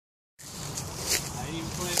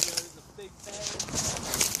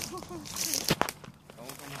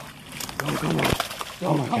come on.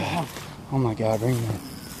 Oh my god. Oh my god, bring him in.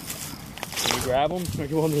 Can you grab him? Or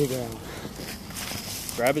you want me to grab him?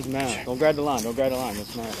 Grab his mouth. Don't grab the line. Don't grab the line.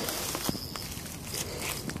 That's not it.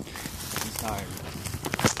 He's tired.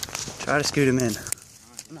 Try to scoot him in.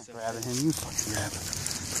 I'm not grabbing him. You fucking grab him.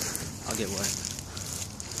 I'll get wet.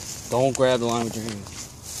 Don't grab the line with your hands.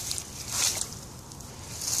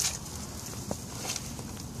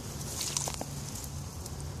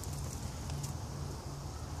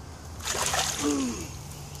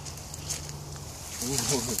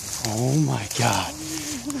 Oh my god.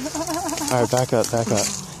 Alright, back up, back up.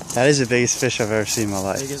 That is the biggest fish I've ever seen in my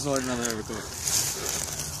life. Biggest largemouth I've ever caught.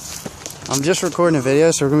 I'm just recording a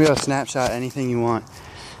video, so we're gonna be able to snapshot anything you want.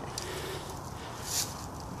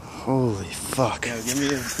 Holy fuck. Yo, give me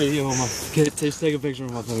a video on my... Just take a picture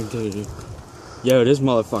of my phone too, dude. Yo, this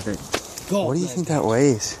motherfucker. What do you think that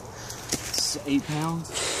weighs? It's 8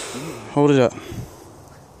 pounds? Hold it up.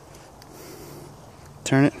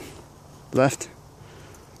 Turn it. Left.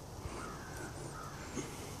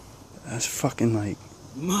 That's fucking like...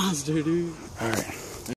 Monster, dude. Alright.